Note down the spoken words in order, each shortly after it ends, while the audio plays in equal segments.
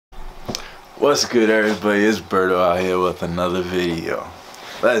What's good, everybody? It's Berto out here with another video.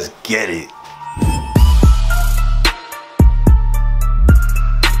 Let's get it.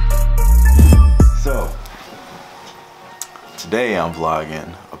 So, today I'm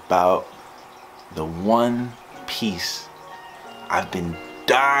vlogging about the one piece I've been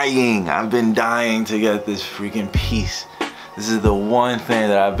dying to get this freaking piece. This is the one thing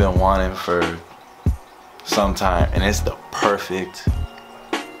that I've been wanting for some time, and it's the perfect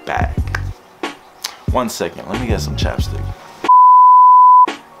bag. 1 second, let me get some chapstick.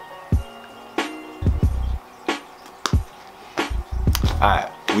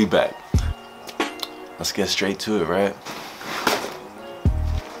 Alright, we back. Let's get straight to it, right?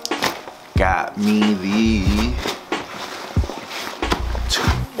 Got me the...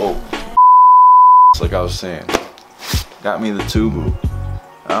 Oh, it's like I was saying. Got me the Tubu.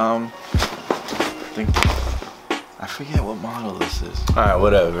 I forget what model this is. Alright,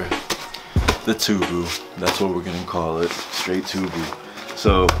 whatever. The Tubu, that's what we're gonna call it. Straight Tubu.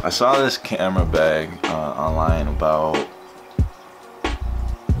 So I saw this camera bag online about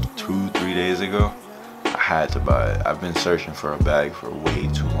 2-3 days ago. I had to buy it. I've been searching for a bag for way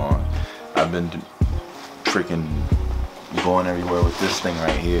too long. I've been freaking going everywhere with this thing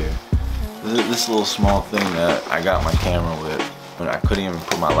right here. This little small thing that I got my camera with, but I couldn't even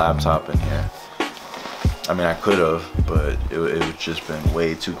put my laptop in here. I mean, I could have, but it would just been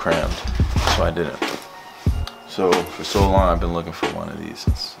way too cramped, so I didn't. So for so long, I've been looking for one of these.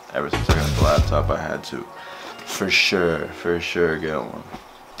 Ever since I got the laptop, I had to, for sure, get one.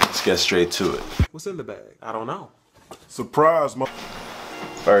 Let's get straight to it. What's in the bag? I don't know. Surprise,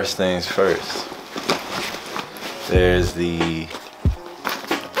 First things first. There's the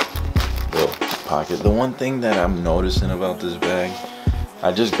little pocket. The one thing that I'm noticing about this bag,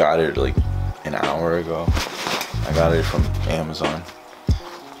 I just got it like an hour ago. I got it from Amazon.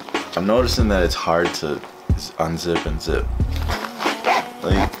 I'm noticing that it's hard to unzip and zip.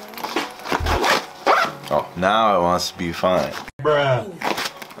 Like, oh, now it wants to be fine. Bruh.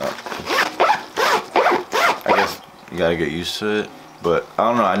 I guess you gotta get used to it, but I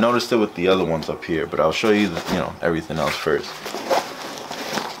don't know. I noticed it with the other ones up here, but I'll show you, everything else first.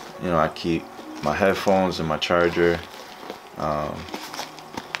 I keep my headphones and my charger. Yeah.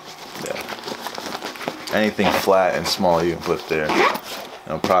 Anything flat and small you can put there.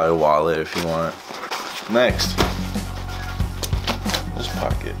 Probably a wallet if you want. Next, this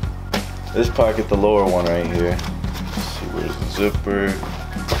pocket. This pocket, the lower one right here. Let's see, where's the zipper?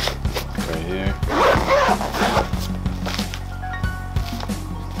 Right here.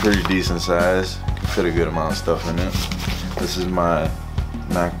 Pretty decent size. Can fit a good amount of stuff in it. This is my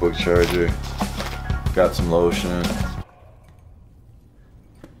MacBook charger. Got some lotion.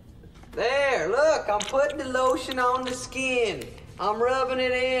 There, look, I'm putting the lotion on the skin. I'm rubbing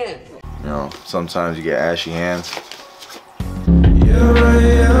it in. Sometimes you get ashy hands.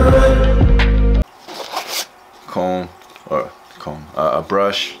 A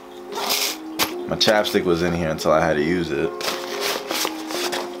brush. My chapstick was in here until I had to use it.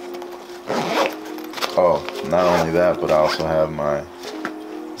 Oh, not only that, but I also have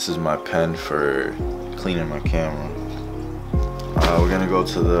this is my pen for cleaning my camera. We're gonna go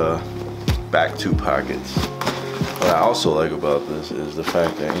to the back two pockets. What I also like about this is the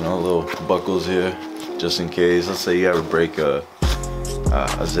fact that, little buckles here, just in case. Let's say you ever break a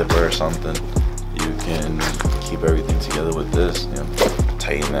zipper or something, you can keep everything together with this.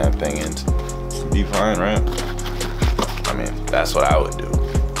 Tighten that thing in to be fine, right? I mean, that's what I would do.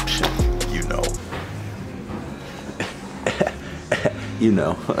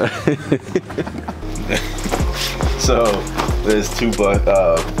 So there's two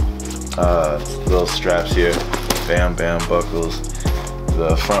little straps here. Bam buckles.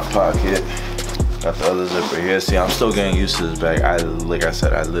 The front pocket. Got the other zipper here. See, I'm still getting used to this bag. Like I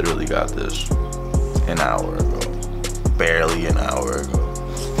said, I literally got this an hour ago. Barely an hour ago.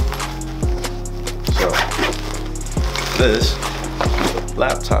 So this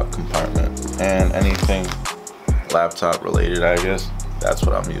laptop compartment and anything laptop related, I guess. That's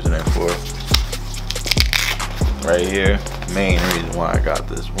what I'm using it for. Right here, main reason why I got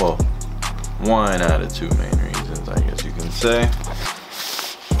this. Well, one out of two main reasons, I guess you can say.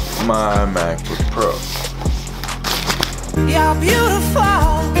 My MacBook Pro. You're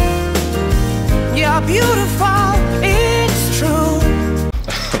beautiful. You're beautiful. It's true.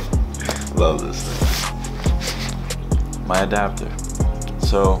 Love this thing. My adapter.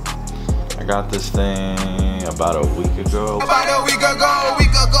 So, I got this thing about a week ago.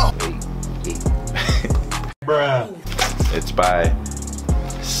 Bruh. It's by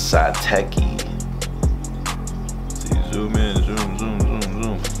Sateki. See, zoom in, zoom.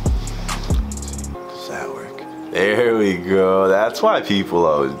 There we go. That's why people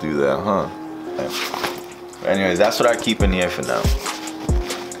always do that, huh? Anyways, that's what I keep in here for now.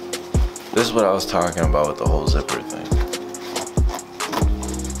 This is what I was talking about with the whole zipper thing.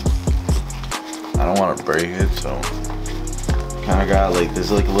 I don't want to break it, so kind of got like,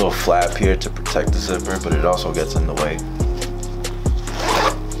 there's like a little flap here to protect the zipper, but it also gets in the way.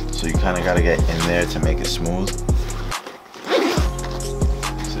 So you kind of got to get in there to make it smooth.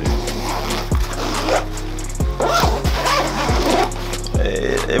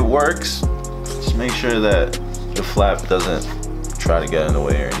 It works. Just make sure that the flap doesn't try to get in the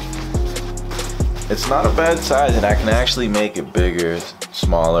way or anything. It's not a bad size, and I can actually make it bigger,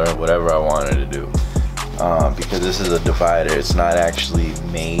 smaller, whatever I wanted to do. Because this is a divider, it's not actually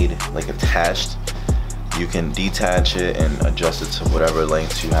made, like attached. You can detach it and adjust it to whatever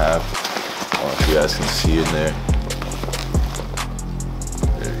lengths you have. I don't know if you guys can see in there.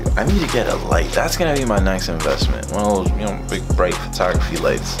 I need to get a light. That's gonna be my next investment. One of those, you know, big bright photography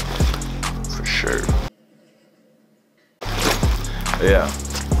lights, for sure. But yeah,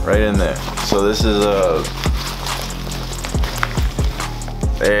 right in there. So this is a.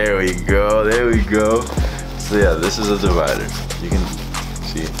 There we go. There we go. So yeah, this is a divider. You can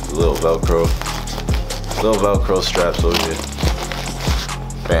see the little Velcro straps over here.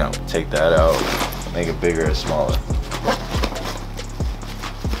 Bam. Take that out. Make it bigger or smaller.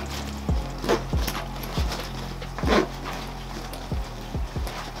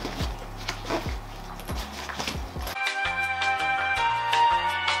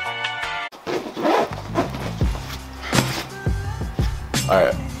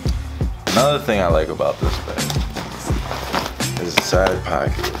 Alright, another thing I like about this bag is the side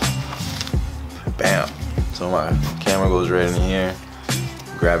pocket. Bam! So my camera goes right in here,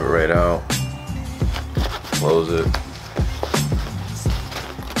 grab it right out, close it.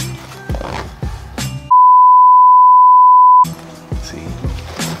 See?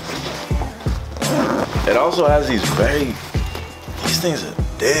 It also has these things are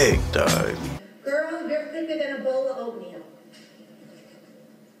big, dog. Girl, you're thicker than a bowl of oatmeal.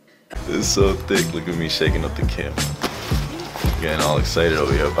 It's so thick. Look at me shaking up the camera. Getting all excited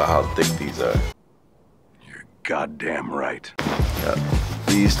over here about how thick these are. You're goddamn right. Got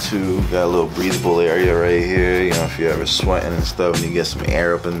these two. Got a little breathable area right here. You know, if you're ever sweating and stuff and you get some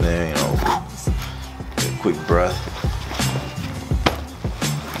air up in there, you know, get a quick breath.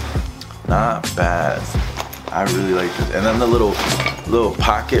 Not bad. I really like this. And then the little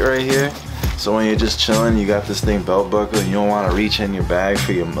pocket right here. So when you're just chilling, you got this thing belt buckle, you don't want to reach in your bag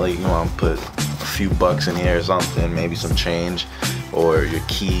for your, like, you want to put a few bucks in here or something, maybe some change, or your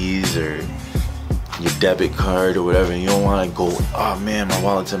keys, or your debit card, or whatever. And you don't want to go, oh man, my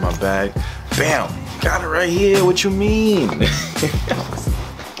wallet's in my bag. Bam, got it right here. What you mean?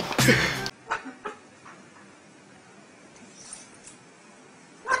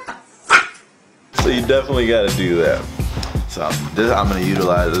 So you definitely got to do that. So I'm gonna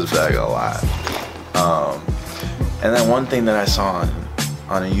utilize this bag a lot. And then one thing that I saw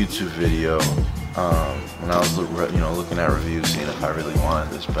on a YouTube video when I was looking at reviews, seeing if I really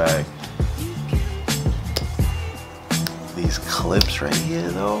wanted this bag. These clips right here,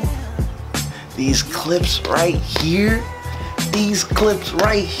 though. These clips right here. These clips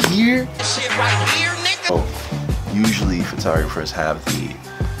right here. Shit right here, nigga. Oh, usually photographers have the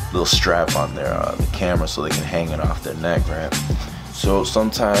little strap on their the camera so they can hang it off their neck, right? So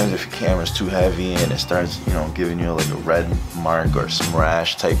sometimes if your camera's too heavy and it starts, you know, giving you like a red mark or some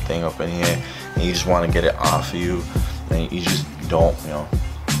rash type thing up in here, and you just want to get it off of you, and you just don't, you know,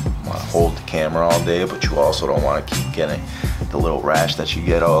 want to hold the camera all day, but you also don't want to keep getting the little rash that you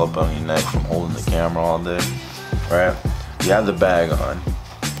get all up on your neck from holding the camera all day, right? You have the bag on,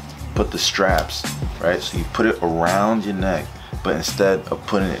 put the straps, right? So you put it around your neck, but instead of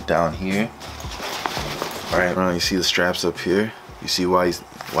putting it down here, right, you see the straps up here? You see why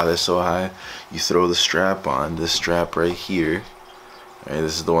they're so high? You throw the strap on, this strap right here, right?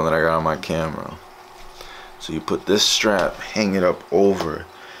 This is the one that I got on my camera. So you put this strap, hang it up over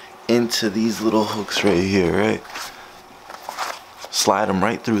into these little hooks right here, right? Slide them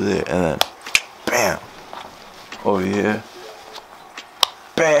right through there, and then bam, over here,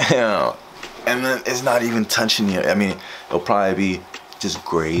 bam. And then it's not even touching you. I mean, it'll probably be just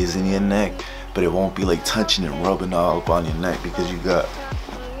grazing your neck, but it won't be like touching and rubbing all up on your neck because you got,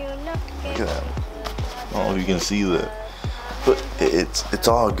 look at that. I don't know if you can see that, but it's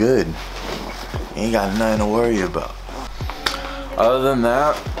all good. You ain't got nothing to worry about. Other than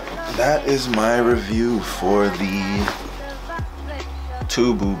that, that is my review for the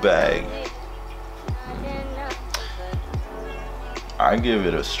Tubu bag. I give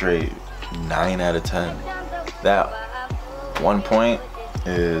it a straight 9 out of 10. That one point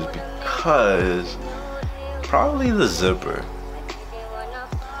is because probably the zipper.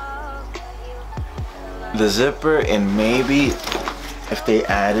 The zipper, and maybe if they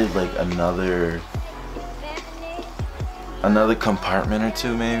added like another compartment or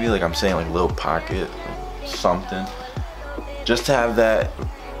two, maybe, like I'm saying, like a little pocket, something, just to have that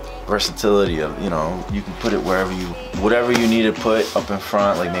versatility of, you know, you can put it wherever you, whatever you need to put up in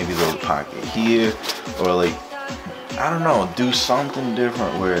front, like maybe a little pocket here, or like, I don't know, do something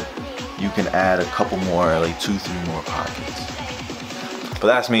different where you can add a couple more, like 2-3 more pockets. But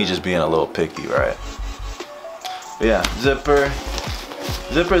that's me just being a little picky, right? But yeah,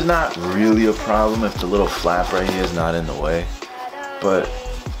 zipper's not really a problem if the little flap right here is not in the way, but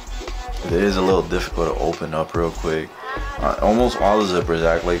it is a little difficult to open up real quick. Almost all the zippers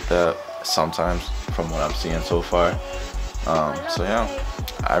act like that sometimes, from what I'm seeing so far. So yeah,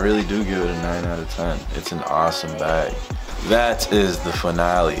 I really do give it a 9 out of 10. It's an awesome bag. That is the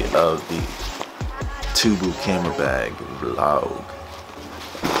finale of the Tubu camera bag vlog.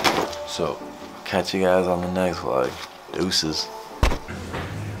 So catch you guys on the next vlog. Deuces.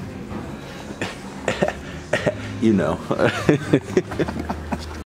 You know.